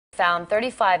Found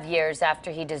 35 years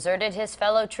after he deserted his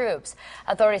fellow troops.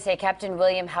 Authorities say Captain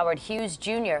William Howard Hughes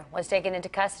Jr. was taken into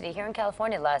custody here in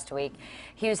California last week.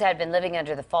 Hughes had been living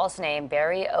under the false name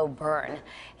Barry O'Byrne.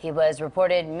 He was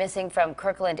reported missing from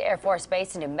Kirkland Air Force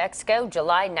Base in New Mexico,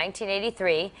 July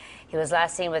 1983. He was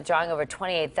last seen withdrawing over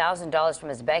 $28,000 from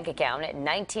his bank account at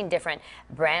 19 different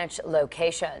branch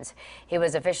locations. He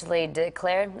was officially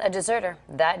declared a deserter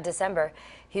that December.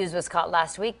 Hughes was caught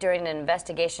last week during an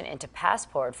investigation into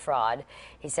passport fraud.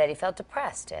 He said he felt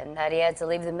depressed and that he had to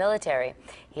leave the military.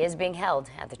 He is being held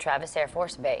at the Travis Air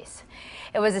Force Base.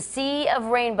 It was a sea of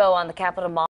rainbow on the Capitol Mall.